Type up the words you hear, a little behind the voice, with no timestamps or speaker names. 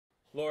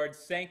Lord,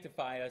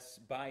 sanctify us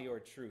by your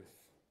truth.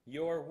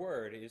 Your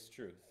word is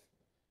truth.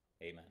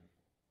 Amen.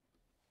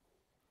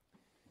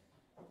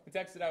 The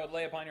text that I would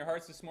lay upon your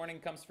hearts this morning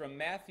comes from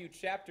Matthew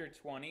chapter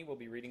 20. We'll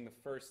be reading the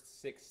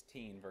first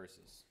 16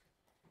 verses.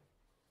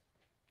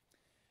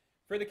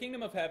 For the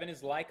kingdom of heaven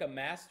is like a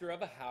master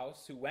of a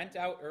house who went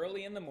out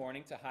early in the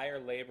morning to hire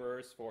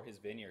laborers for his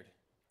vineyard.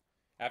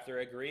 After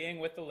agreeing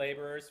with the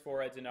laborers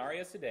for a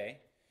denarius a day,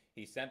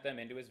 he sent them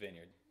into his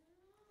vineyard.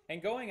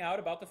 And going out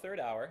about the third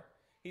hour,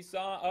 he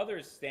saw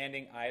others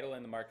standing idle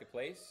in the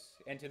marketplace,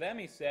 and to them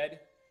he said,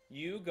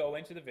 "You go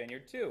into the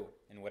vineyard too,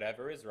 and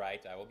whatever is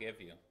right I will give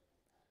you."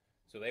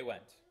 So they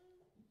went.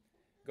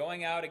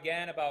 Going out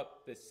again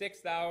about the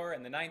 6th hour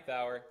and the 9th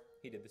hour,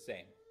 he did the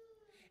same.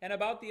 And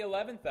about the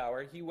 11th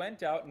hour he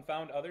went out and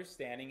found others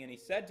standing, and he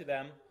said to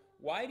them,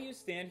 "Why do you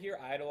stand here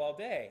idle all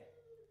day?"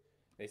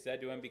 They said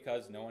to him,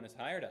 "Because no one has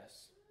hired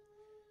us."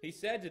 He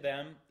said to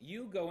them,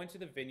 "You go into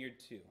the vineyard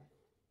too."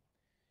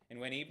 And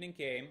when evening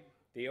came,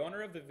 the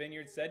owner of the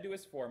vineyard said to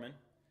his foreman,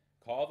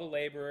 "Call the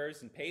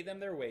laborers and pay them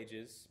their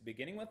wages,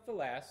 beginning with the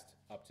last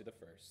up to the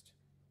first."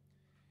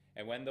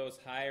 And when those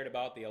hired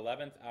about the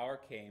 11th hour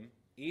came,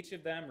 each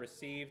of them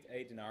received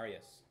a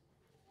denarius.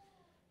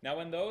 Now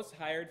when those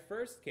hired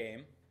first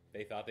came,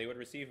 they thought they would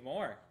receive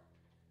more,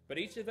 but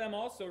each of them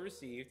also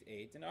received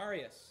a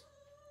denarius.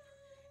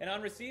 And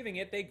on receiving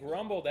it, they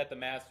grumbled at the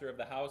master of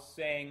the house,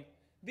 saying,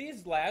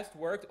 "These last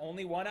worked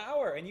only 1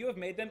 hour, and you have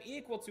made them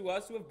equal to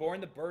us who have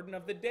borne the burden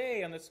of the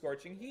day and the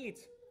scorching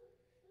heat."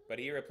 But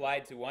he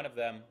replied to one of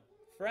them,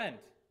 "Friend,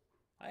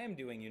 I am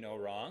doing you no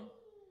wrong.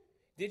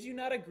 Did you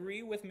not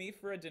agree with me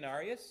for a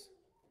denarius?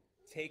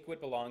 Take what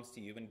belongs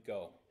to you and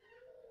go.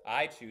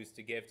 I choose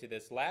to give to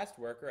this last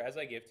worker as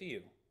I give to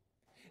you.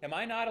 Am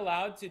I not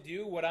allowed to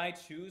do what I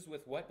choose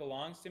with what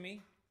belongs to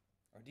me?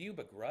 Or do you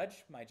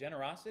begrudge my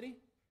generosity?"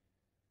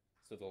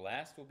 So the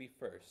last will be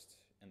first,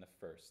 and the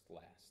first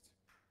last.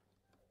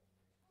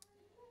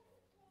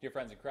 Dear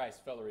friends in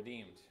Christ, fellow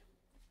redeemed,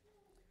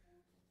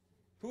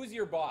 who's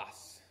your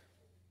boss?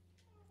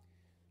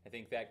 I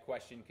think that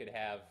question could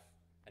have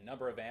a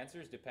number of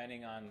answers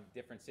depending on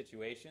different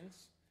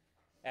situations.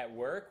 At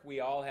work, we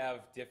all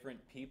have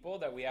different people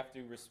that we have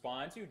to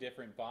respond to,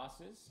 different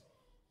bosses.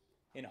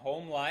 In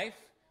home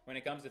life, when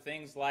it comes to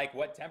things like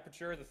what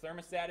temperature the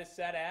thermostat is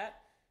set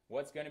at,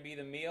 what's going to be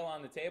the meal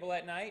on the table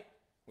at night,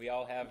 we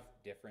all have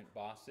different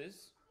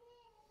bosses.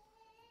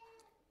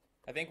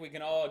 I think we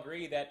can all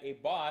agree that a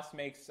boss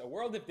makes a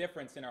world of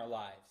difference in our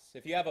lives.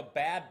 If you have a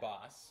bad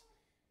boss,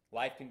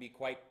 life can be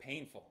quite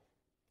painful.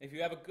 If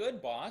you have a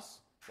good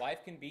boss,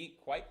 life can be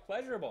quite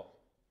pleasurable.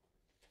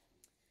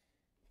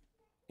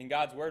 In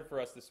God's word for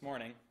us this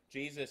morning,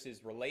 Jesus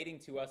is relating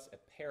to us a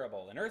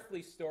parable, an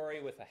earthly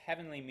story with a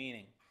heavenly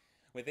meaning.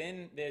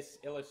 Within this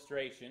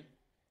illustration,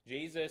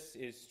 Jesus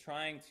is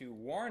trying to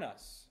warn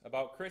us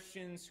about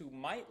Christians who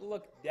might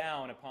look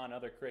down upon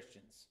other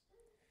Christians.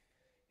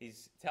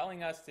 He's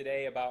telling us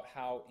today about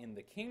how in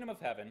the kingdom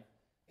of heaven,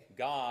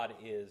 God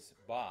is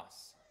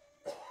boss.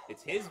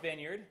 It's his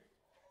vineyard,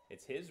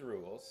 it's his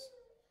rules,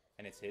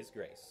 and it's his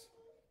grace.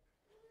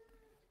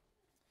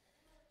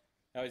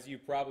 Now, as you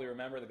probably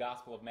remember, the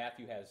Gospel of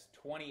Matthew has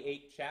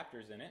 28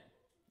 chapters in it,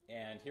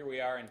 and here we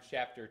are in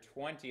chapter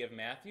 20 of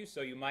Matthew, so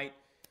you might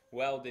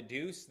well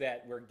deduce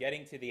that we're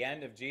getting to the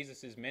end of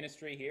Jesus'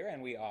 ministry here,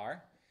 and we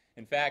are.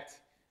 In fact,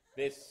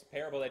 this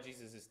parable that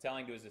Jesus is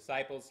telling to his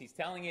disciples, he's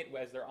telling it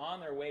as they're on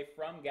their way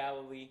from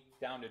Galilee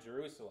down to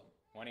Jerusalem.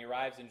 When he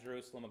arrives in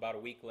Jerusalem about a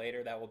week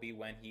later, that will be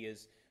when he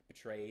is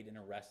betrayed and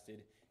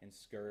arrested and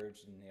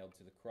scourged and nailed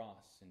to the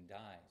cross and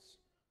dies.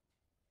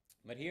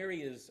 But here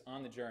he is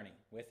on the journey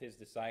with his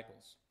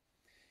disciples.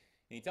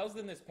 And he tells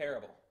them this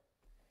parable.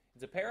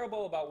 It's a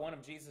parable about one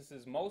of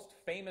Jesus' most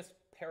famous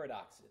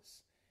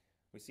paradoxes.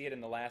 We see it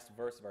in the last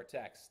verse of our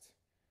text.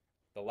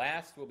 The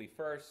last will be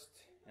first,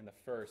 and the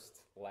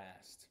first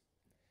last.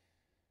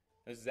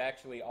 This is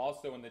actually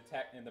also in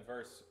the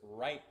verse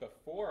right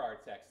before our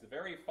text. The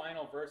very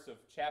final verse of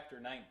chapter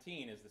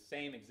 19 is the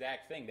same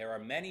exact thing. There are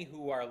many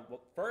who are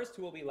first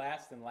who will be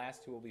last, and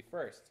last who will be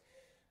first.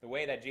 The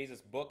way that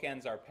Jesus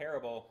bookends our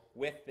parable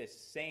with this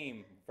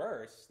same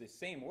verse, these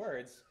same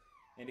words,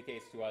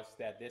 indicates to us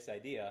that this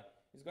idea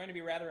is going to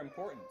be rather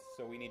important,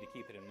 so we need to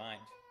keep it in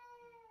mind.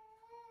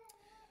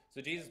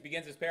 So Jesus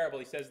begins his parable.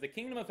 He says, "The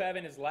kingdom of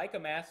heaven is like a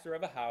master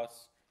of a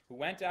house who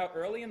went out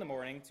early in the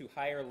morning to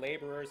hire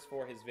laborers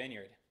for his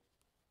vineyard."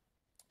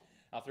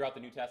 Now, throughout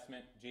the New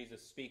Testament,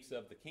 Jesus speaks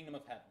of the kingdom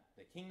of heaven,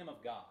 the kingdom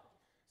of God.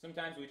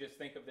 Sometimes we just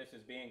think of this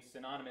as being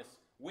synonymous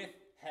with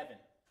heaven.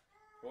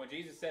 But when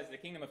Jesus says the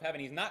kingdom of heaven,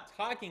 he's not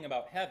talking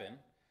about heaven.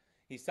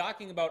 He's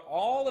talking about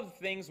all of the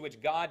things which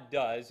God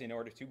does in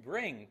order to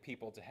bring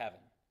people to heaven.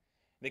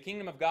 The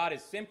kingdom of God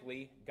is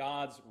simply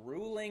God's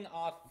ruling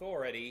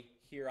authority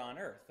here on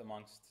earth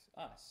amongst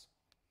us.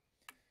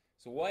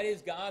 So what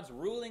is God's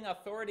ruling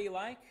authority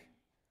like?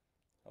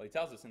 Well, he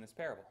tells us in this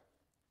parable.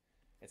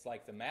 It's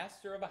like the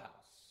master of a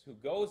house who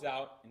goes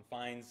out and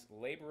finds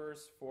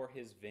laborers for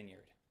his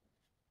vineyard.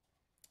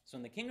 So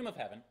in the kingdom of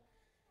heaven,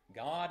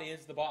 God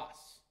is the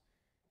boss.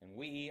 and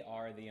we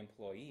are the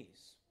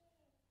employees.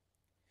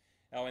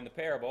 Now, in the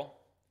parable,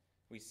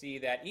 we see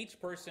that each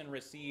person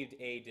received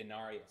a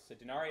denarius. A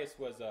denarius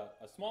was a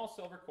small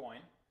silver coin,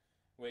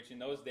 which in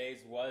those days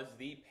was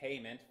the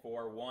payment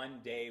for 1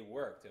 day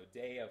worked. A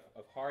day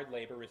of hard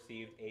labor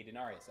received a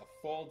denarius,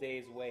 a full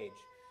day's wage.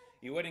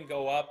 You wouldn't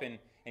go up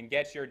and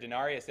get your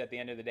denarius at the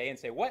end of the day and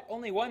say, what,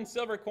 only 1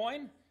 silver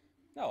coin?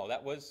 No,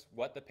 that was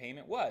what the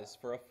payment was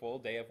for a full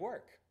day of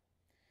work.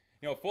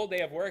 You know, a full day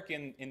of work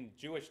in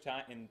Jewish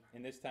time,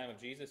 in this time of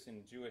Jesus,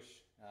 in Jewish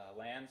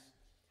lands,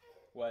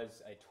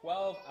 was a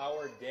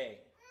 12-hour day.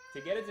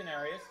 To get a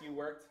denarius, you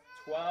worked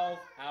 12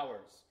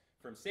 hours,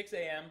 from 6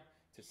 a.m.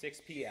 to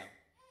 6 p.m.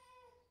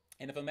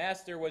 And if a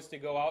master was to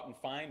go out and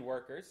find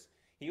workers,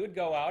 he would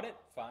go out at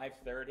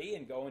 5:30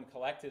 and go and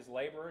collect his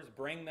laborers,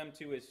 bring them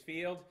to his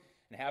field,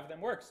 and have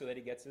them work so that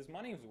he gets his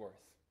money's worth.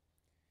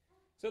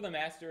 So the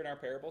master in our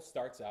parable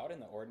starts out in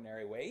the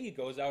ordinary way. He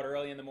goes out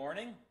early in the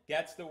morning,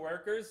 gets the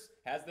workers,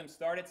 has them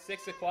start at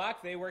 6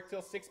 o'clock. They work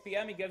till 6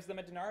 p.m. He gives them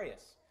a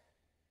denarius.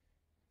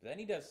 But then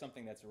he does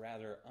something that's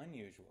rather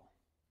unusual.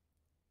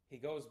 He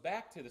goes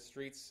back to the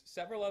streets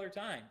several other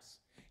times.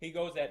 He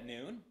goes at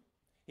noon.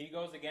 He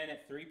goes again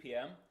at 3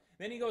 p.m.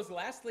 Then he goes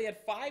lastly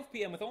at 5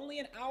 p.m. with only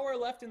an hour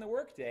left in the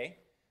workday.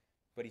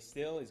 But he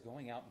still is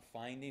going out and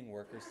finding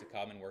workers to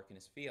come and work in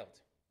his field.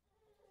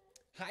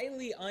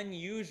 Highly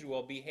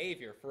unusual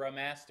behavior for a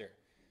master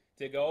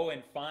to go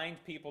and find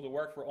people to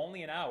work for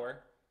only an hour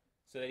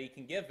so that he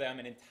can give them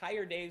an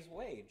entire day's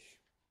wage.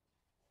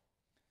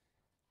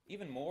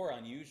 Even more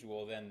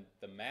unusual than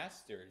the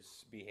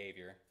master's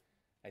behavior,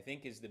 I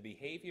think, is the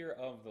behavior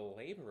of the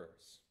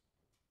laborers.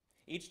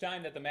 Each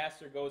time that the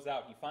master goes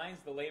out, he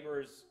finds the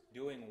laborers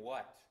doing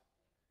what?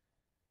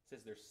 It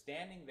says they're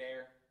standing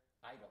there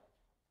idle.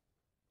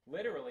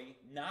 Literally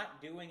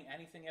not doing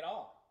anything at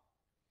all.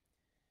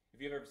 If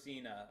you've ever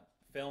seen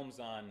films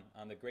on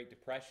the Great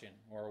Depression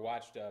or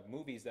watched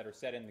movies that are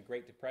set in the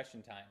Great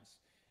Depression times,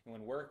 and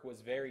when work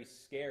was very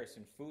scarce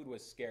and food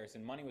was scarce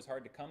and money was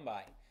hard to come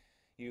by,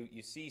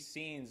 you see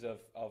scenes of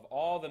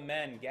all the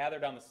men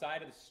gathered on the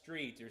side of the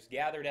street or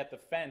gathered at the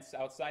fence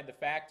outside the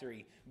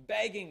factory,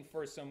 begging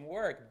for some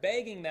work,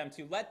 begging them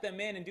to let them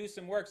in and do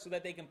some work so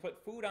that they can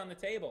put food on the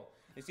table.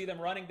 You see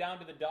them running down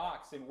to the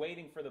docks and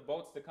waiting for the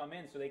boats to come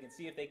in so they can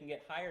see if they can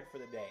get hired for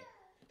the day.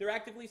 They're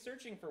actively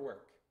searching for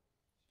work.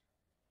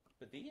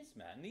 But these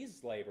men,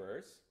 these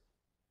laborers,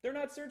 they're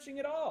not searching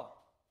at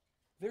all.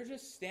 They're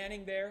just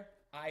standing there,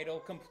 idle,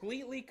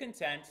 completely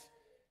content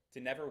to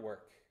never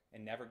work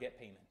and never get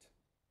payment.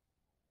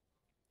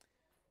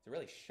 It's a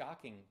really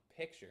shocking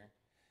picture.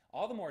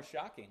 All the more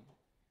shocking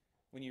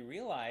when you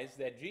realize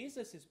that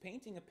Jesus is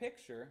painting a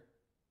picture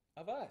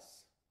of us.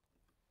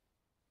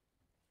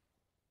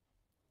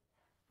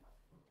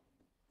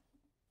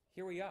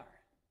 Here we are,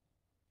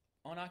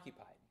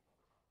 unoccupied,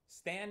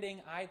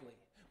 standing idly.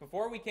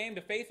 Before we came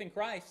to faith in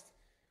Christ,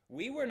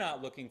 we were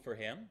not looking for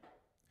him.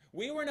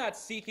 We were not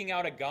seeking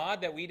out a God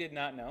that we did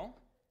not know.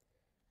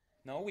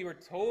 No, we were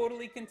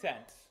totally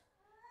content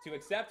to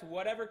accept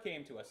whatever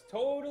came to us,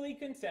 totally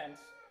content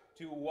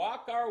to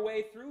walk our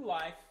way through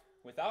life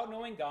without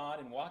knowing God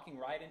and walking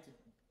right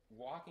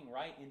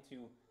into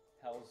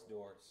hell's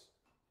doors.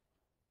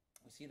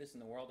 We see this in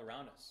the world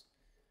around us.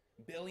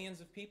 Billions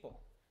of people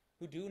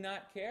who do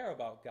not care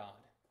about God,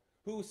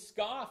 who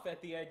scoff at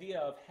the idea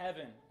of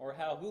heaven or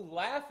hell, who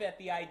laugh at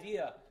the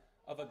idea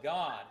of a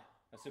God,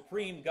 a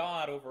supreme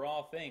God over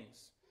all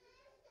things,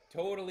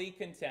 totally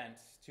content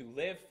to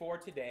live for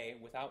today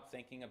without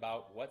thinking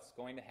about what's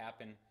going to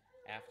happen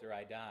after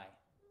I die.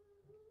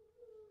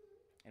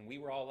 And we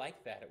were all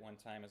like that at one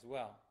time as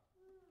well.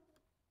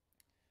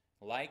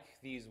 Like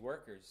these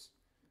workers,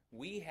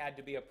 we had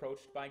to be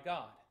approached by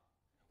God.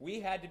 We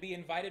had to be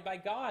invited by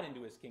God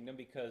into his kingdom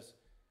because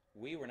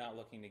we were not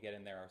looking to get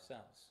in there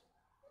ourselves.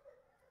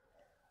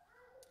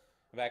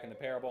 Back in the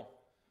parable,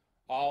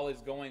 all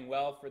is going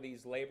well for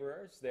these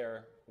laborers.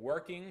 They're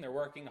working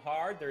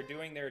hard, they're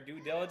doing their due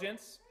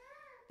diligence.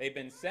 They've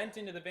been sent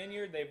into the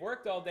vineyard, they've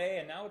worked all day,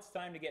 and now it's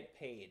time to get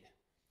paid.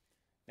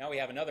 Now we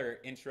have another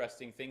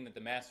interesting thing that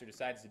the master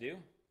decides to do.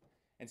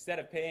 Instead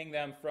of paying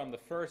them from the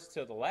first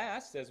to the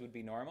last, as would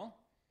be normal,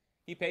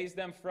 he pays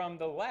them from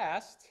the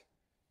last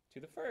to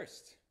the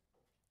first.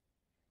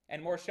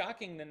 And more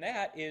shocking than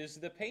that is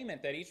the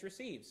payment that each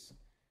receives.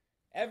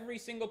 Every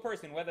single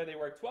person, whether they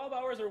work 12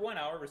 hours or 1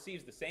 hour,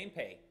 receives the same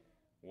pay.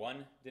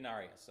 1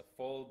 denarius, a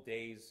full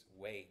day's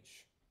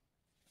wage.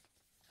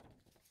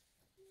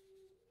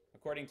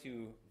 According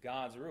to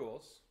God's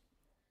rules,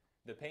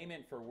 the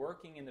payment for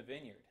working in the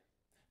vineyard,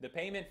 the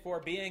payment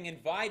for being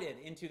invited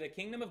into the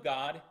kingdom of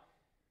God,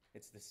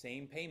 it's the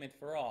same payment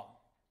for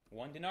all.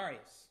 1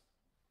 denarius,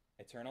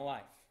 eternal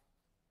life.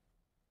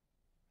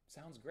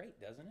 Sounds great,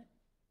 doesn't it?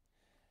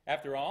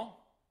 After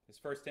all, as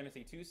 1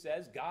 Timothy 2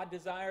 says, God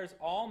desires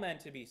all men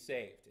to be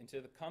saved and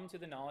to come to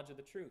the knowledge of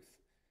the truth.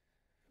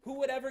 Who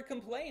would ever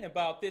complain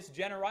about this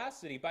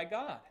generosity by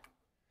God?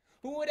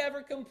 Who would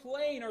ever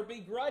complain or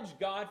begrudge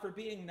God for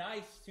being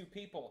nice to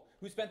people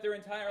who spent their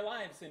entire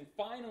lives and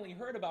finally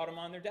heard about him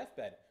on their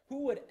deathbed?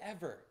 Who would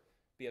ever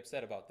be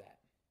upset about that?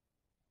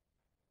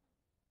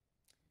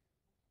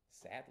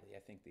 Sadly, I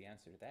think the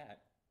answer to that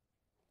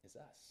is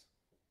us.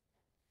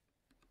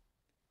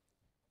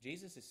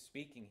 Jesus is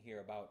speaking here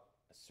about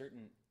a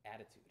certain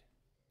attitude,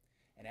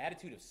 an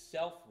attitude of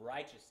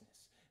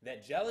self-righteousness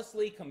that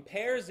jealously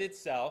compares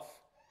itself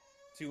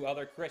to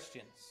other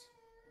Christians.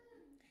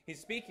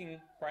 He's speaking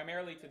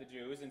primarily to the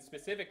Jews and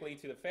specifically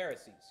to the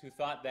Pharisees, who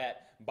thought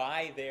that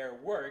by their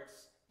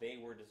works they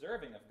were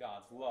deserving of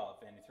God's love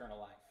and eternal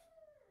life.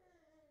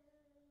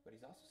 But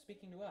he's also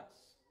speaking to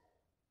us.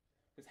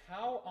 Because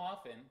how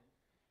often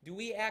do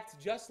we act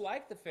just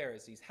like the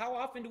Pharisees? How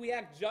often do we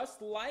act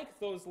just like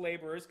those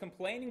laborers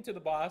complaining to the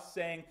boss,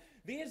 saying,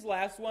 "These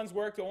last ones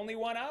worked only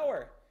 1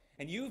 hour,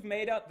 and you've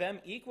made up them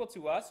equal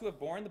to us who have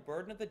borne the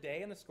burden of the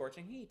day and the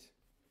scorching heat"?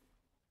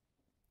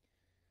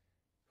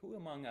 Who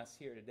among us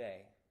here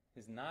today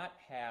has not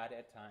had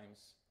at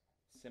times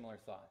similar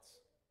thoughts?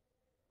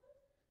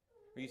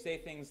 Where you say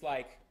things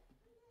like,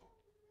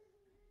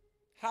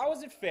 how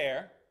is it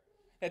fair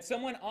that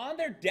someone on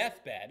their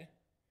deathbed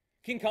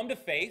can come to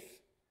faith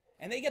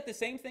and they get the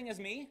same thing as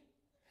me?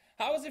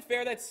 How is it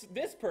fair that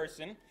this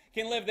person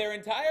can live their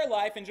entire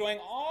life enjoying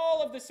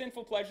all of the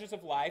sinful pleasures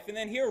of life, and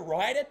then here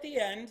right at the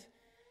end,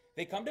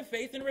 they come to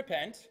faith and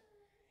repent,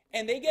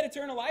 and they get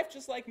eternal life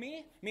just like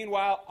me?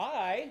 Meanwhile,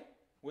 I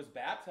was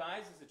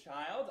baptized as a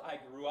child, I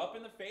grew up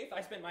in the faith,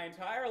 I spent my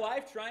entire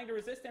life trying to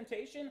resist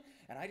temptation,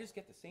 and I just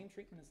get the same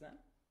treatment as them?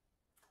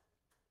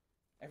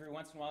 Every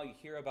once in a while you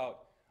hear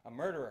about a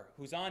murderer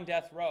who's on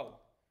death row,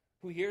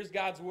 who hears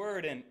God's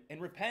word and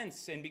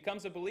repents and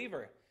becomes a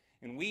believer.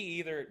 And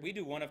we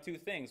do one of two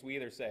things. We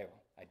either say,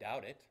 well, I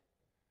doubt it,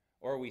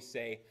 or we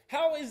say,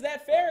 how is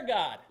that fair,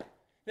 God?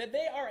 That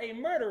they are a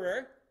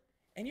murderer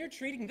and you're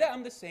treating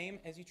them the same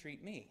as you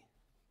treat me.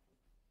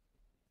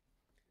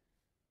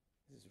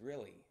 This is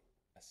really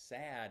a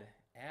sad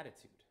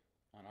attitude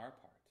on our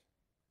part.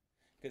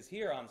 Because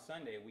here on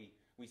Sunday, we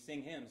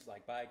sing hymns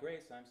like, "By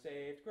grace I'm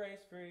saved,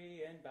 grace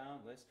free and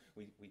boundless."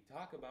 We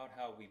talk about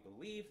how we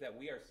believe that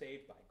we are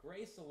saved by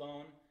grace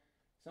alone,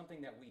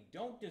 something that we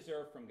don't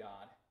deserve from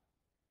God.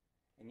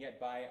 And yet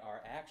by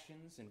our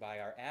actions and by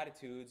our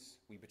attitudes,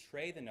 we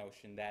betray the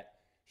notion that,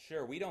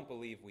 sure, we don't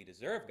believe we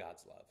deserve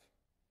God's love,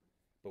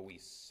 but we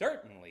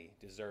certainly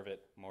deserve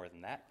it more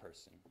than that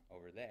person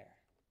over there.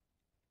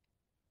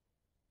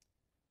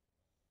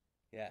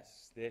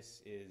 Yes,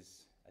 this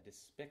is a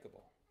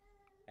despicable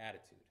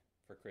attitude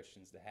for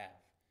Christians to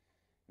have.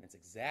 And it's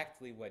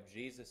exactly what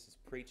Jesus is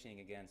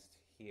preaching against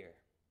here.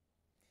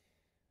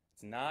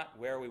 It's not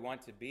where we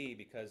want to be,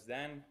 because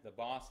then the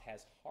boss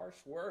has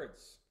harsh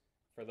words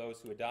for those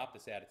who adopt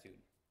this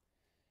attitude.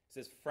 He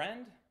says,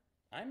 "Friend,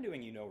 I'm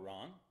doing you no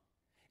wrong.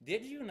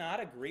 Did you not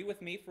agree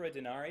with me for a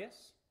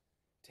denarius?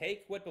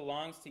 Take what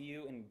belongs to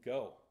you and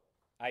go.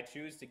 I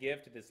choose to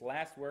give to this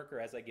last worker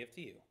as I give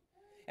to you.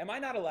 Am I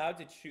not allowed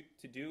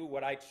to do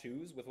what I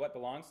choose with what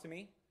belongs to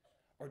me?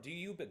 Or do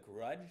you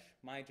begrudge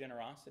my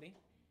generosity?"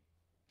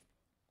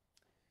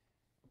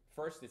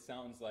 First, it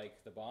sounds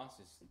like the boss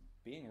is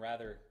being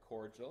rather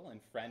cordial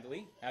and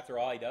friendly. After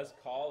all, he does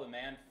call the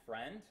man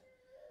friend.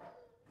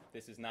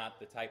 This is not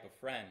the type of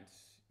friend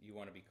you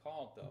want to be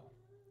called, though.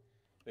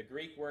 The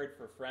Greek word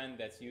for friend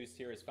that's used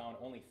here is found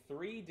only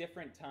 3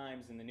 different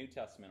times in the New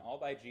Testament, all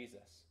by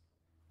Jesus.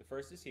 The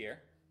first is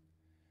here.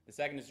 The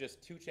second is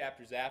just 2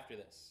 chapters after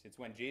this. It's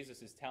when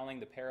Jesus is telling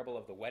the parable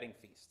of the wedding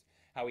feast,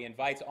 how he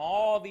invites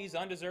all these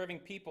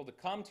undeserving people to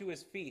come to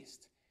his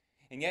feast.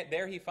 And yet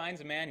there he finds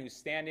a man who's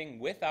standing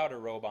without a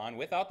robe on,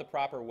 without the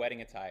proper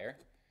wedding attire.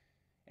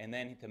 And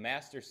then the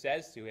master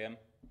says to him,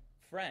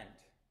 "Friend,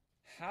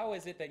 how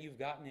is it that you've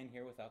gotten in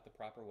here without the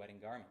proper wedding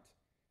garment?"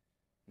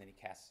 And then he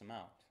casts him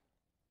out.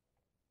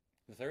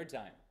 The third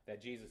time that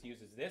Jesus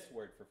uses this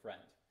word for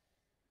friend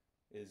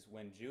is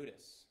when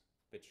Judas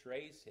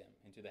betrays him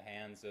into the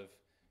hands of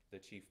the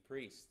chief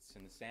priests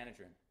and the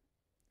Sanhedrin.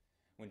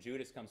 When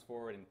Judas comes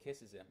forward and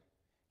kisses him,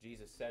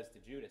 Jesus says to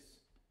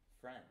Judas,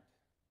 "Friend,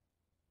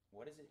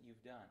 what is it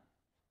you've done?"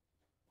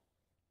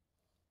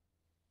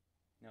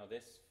 No,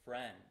 this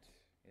friend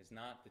is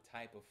not the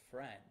type of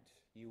friend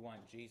you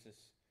want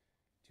Jesus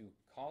to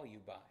call you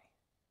by.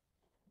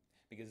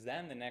 Because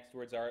then the next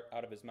words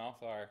out of his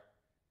mouth are,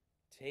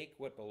 "Take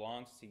what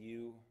belongs to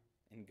you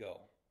and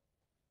go."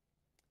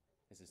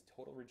 This is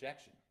total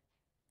rejection.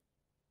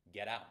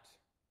 Get out.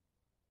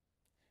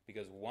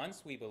 Because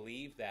once we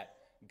believe that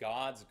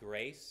God's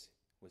grace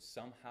was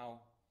somehow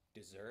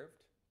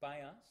deserved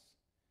by us,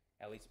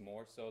 at least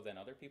more so than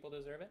other people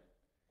deserve it,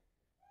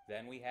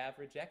 then we have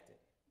rejected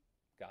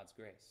God's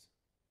grace.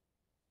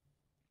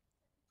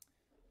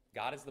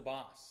 God is the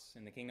boss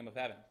in the kingdom of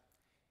heaven.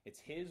 It's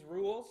his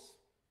rules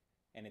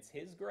and it's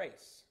his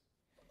grace.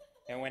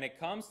 And when it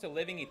comes to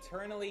living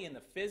eternally in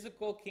the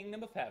physical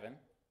kingdom of heaven,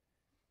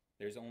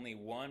 there's only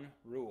one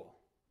rule.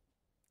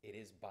 It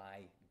is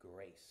by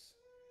grace.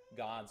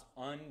 God's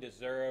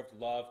undeserved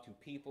love to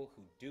people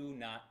who do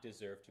not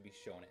deserve to be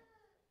shown it.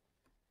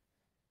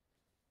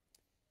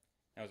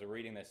 Now, as we're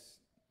reading this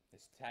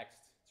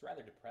text, it's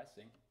rather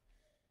depressing.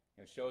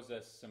 It shows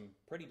us some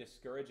pretty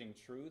discouraging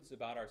truths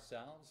about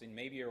ourselves, and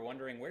maybe you're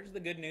wondering, where's the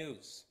good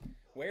news?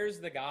 Where's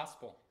the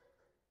gospel?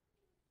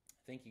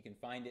 I think you can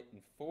find it in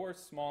 4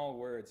 small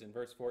words in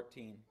verse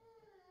 14.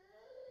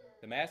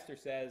 The Master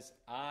says,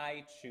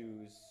 I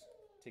choose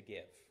to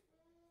give.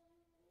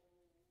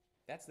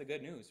 That's the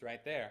good news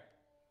right there.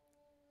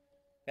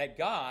 That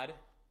God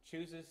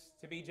chooses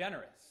to be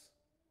generous.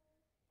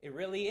 It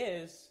really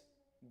is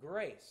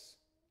grace.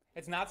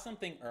 It's not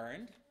something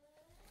earned.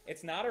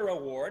 It's not a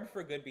reward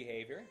for good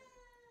behavior.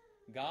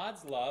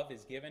 God's love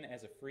is given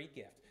as a free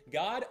gift.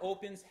 God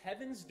opens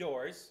heaven's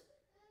doors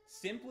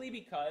simply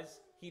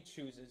because he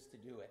chooses to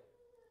do it.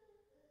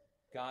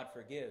 God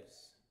forgives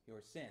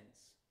your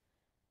sins,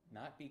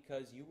 not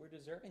because you were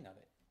deserving of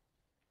it,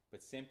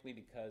 but simply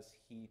because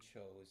he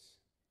chose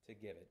to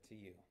give it to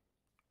you.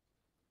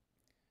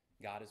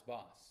 God is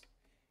boss.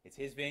 It's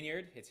his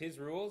vineyard, it's his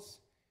rules,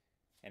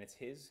 and it's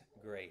his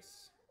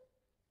grace.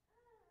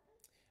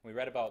 We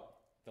read about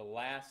the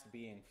last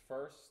being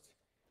first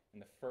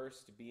and the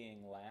first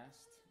being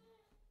last.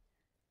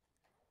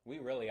 We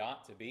really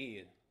ought to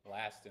be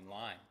last in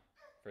line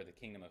for the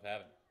kingdom of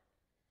heaven,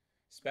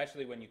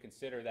 especially when you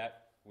consider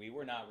that we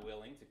were not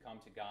willing to come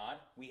to God.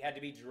 We had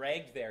to be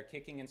dragged there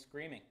kicking and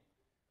screaming.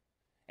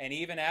 And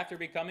even after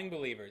becoming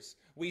believers,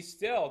 we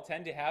still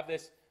tend to have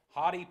this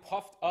haughty,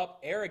 puffed up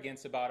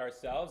arrogance about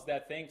ourselves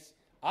that thinks,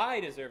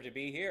 I deserve to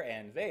be here,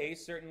 and they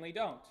certainly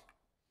don't.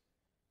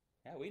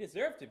 Yeah, we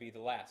deserve to be the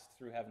last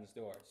through heaven's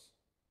doors.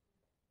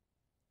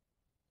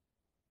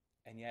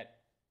 And yet,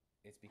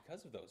 it's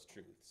because of those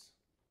truths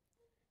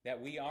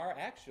that we are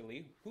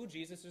actually who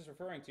Jesus is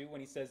referring to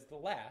when he says the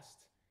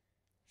last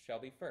shall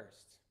be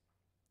first.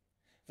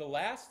 The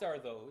last are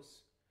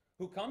those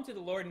who come to the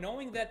Lord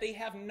knowing that they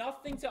have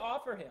nothing to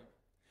offer him,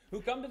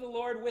 who come to the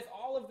Lord with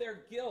all of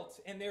their guilt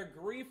and their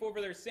grief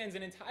over their sins,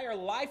 an entire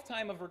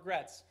lifetime of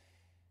regrets.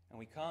 And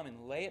we come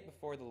and lay it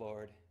before the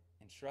Lord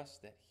and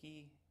trust that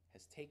he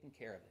has taken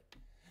care of it,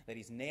 that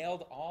he's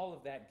nailed all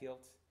of that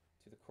guilt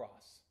to the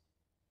cross.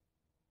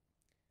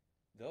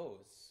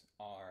 Those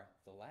are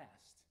the last.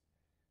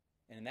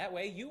 And in that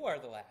way, you are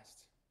the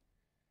last.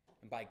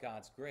 And by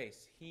God's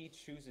grace, he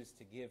chooses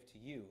to give to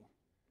you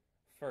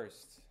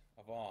first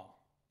of all.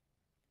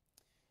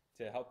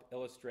 To help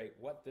illustrate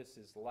what this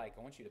is like,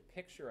 I want you to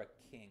picture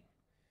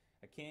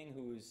a king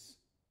who's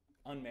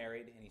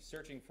unmarried, and he's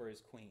searching for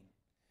his queen.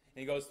 And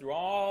he goes through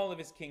all of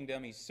his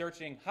kingdom. He's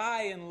searching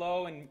high and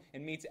low and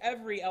meets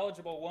every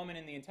eligible woman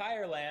in the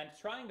entire land,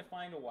 trying to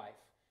find a wife.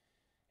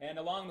 And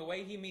along the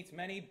way, he meets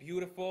many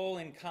beautiful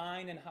and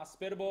kind and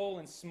hospitable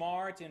and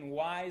smart and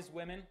wise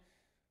women,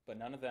 but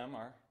none of them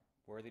are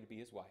worthy to be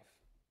his wife.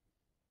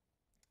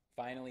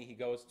 Finally, he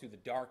goes to the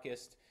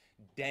darkest,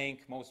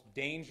 dank, most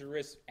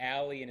dangerous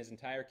alley in his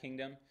entire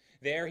kingdom.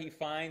 There he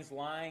finds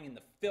lying in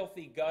the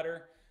filthy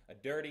gutter a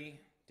dirty,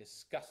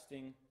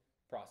 disgusting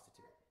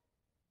prostitute.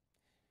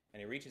 And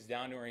he reaches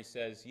down to her and he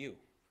says, you,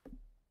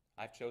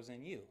 I've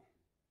chosen you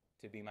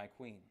to be my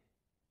queen.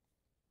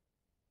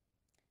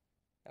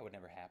 That would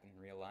never happen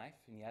in real life,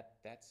 and yet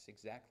that's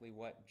exactly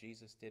what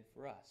Jesus did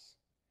for us.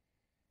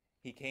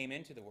 He came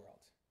into the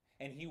world,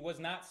 and he was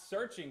not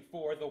searching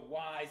for the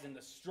wise and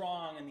the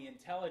strong and the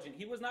intelligent.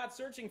 He was not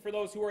searching for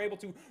those who were able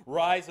to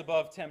rise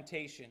above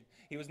temptation.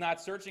 He was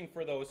not searching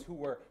for those who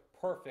were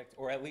perfect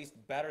or at least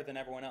better than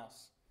everyone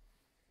else.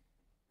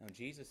 No,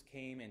 Jesus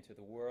came into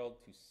the world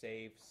to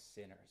save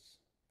sinners,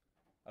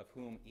 of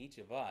whom each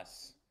of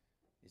us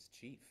is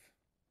chief.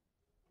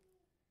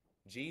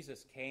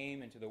 Jesus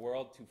came into the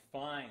world to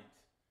find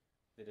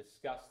the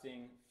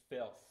disgusting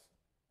filth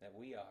that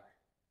we are,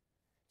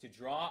 to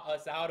draw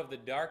us out of the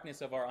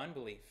darkness of our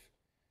unbelief,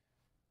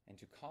 and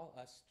to call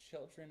us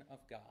children of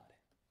God,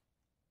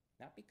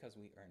 not because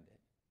we earned it,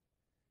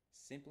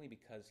 simply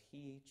because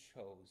he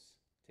chose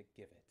to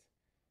give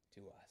it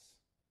to us.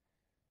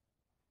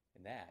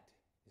 And that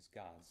is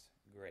God's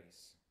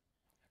grace.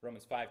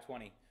 Romans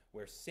 5:20,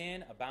 where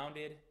sin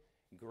abounded,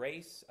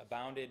 grace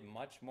abounded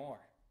much more.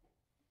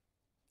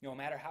 No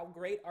matter how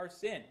great our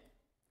sin,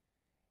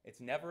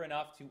 it's never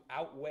enough to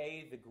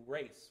outweigh the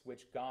grace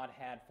which God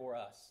had for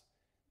us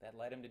that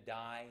led him to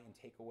die and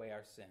take away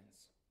our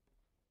sins.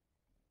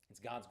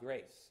 It's God's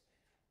grace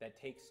that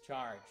takes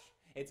charge.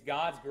 It's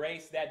God's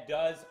grace that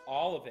does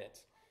all of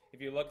it. If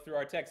you look through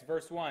our text,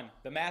 verse 1,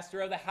 the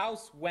master of the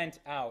house went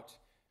out.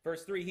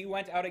 Verse 3, he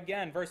went out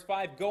again. Verse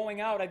 5,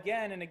 going out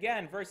again and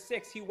again. Verse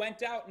 6, he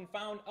went out and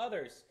found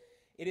others.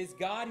 It is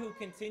God who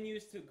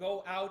continues to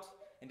go out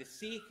and to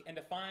seek and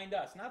to find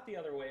us, not the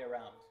other way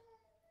around.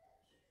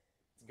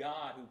 It's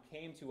God who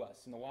came to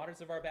us in the waters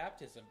of our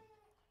baptism,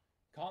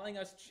 calling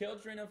us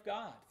children of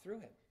God through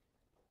him.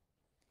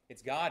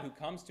 It's God who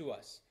comes to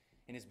us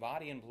in his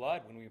body and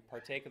blood when we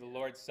partake of the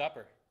Lord's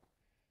Supper,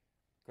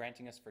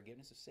 granting us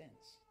forgiveness of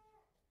sins.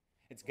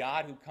 It's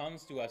God who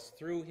comes to us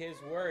through his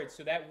word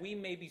so that we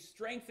may be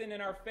strengthened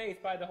in our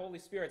faith by the Holy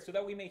Spirit, so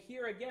that we may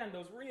hear again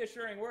those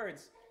reassuring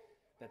words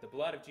that the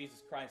blood of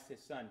Jesus Christ,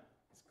 his Son,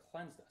 has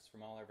cleansed us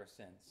from all of our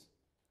sins.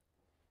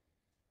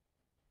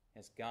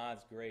 as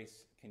God's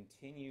grace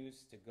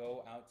continues to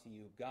go out to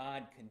you.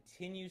 God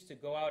continues to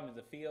go out into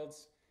the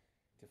fields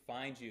to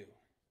find you,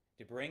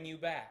 to bring you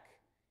back,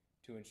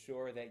 to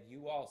ensure that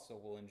you also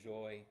will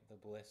enjoy the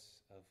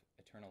bliss of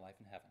eternal life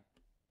in heaven.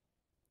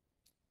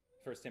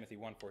 1 Timothy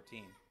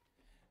 1:14.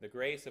 The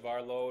grace of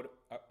our Lord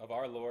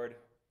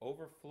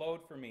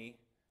overflowed for me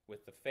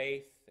with the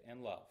faith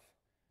and love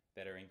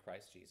that are in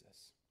Christ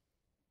Jesus.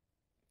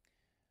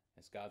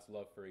 As God's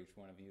love for each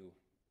one of you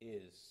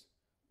is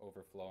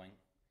overflowing,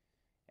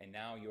 and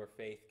now your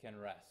faith can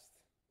rest,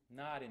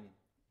 not in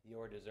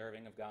your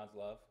deserving of God's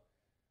love,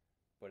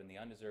 but in the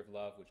undeserved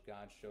love which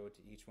God showed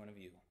to each one of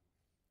you.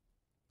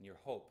 And your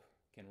hope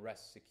can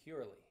rest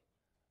securely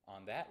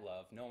on that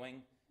love,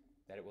 knowing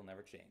that it will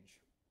never change.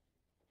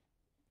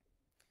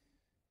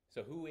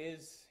 So who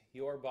is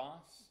your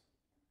boss?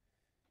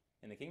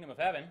 In the kingdom of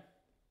heaven,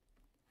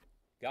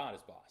 God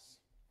is boss.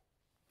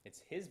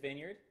 It's His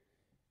vineyard,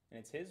 and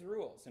it's His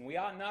rules, and we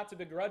ought not to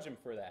begrudge Him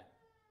for that.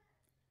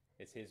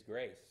 It's His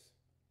grace,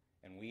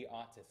 and we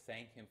ought to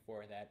thank Him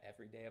for that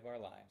every day of our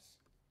lives.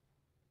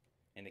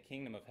 In the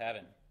kingdom of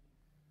heaven,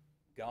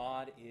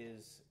 God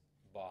is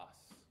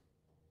boss,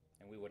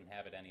 and we wouldn't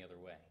have it any other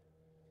way.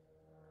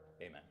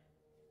 Amen.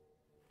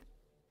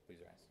 Please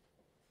rise.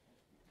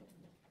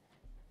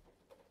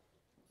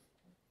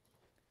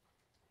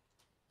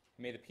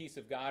 May the peace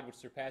of God, which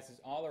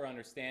surpasses all our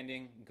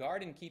understanding,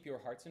 guard and keep your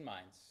hearts and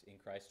minds in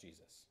Christ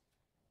Jesus.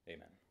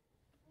 Amen.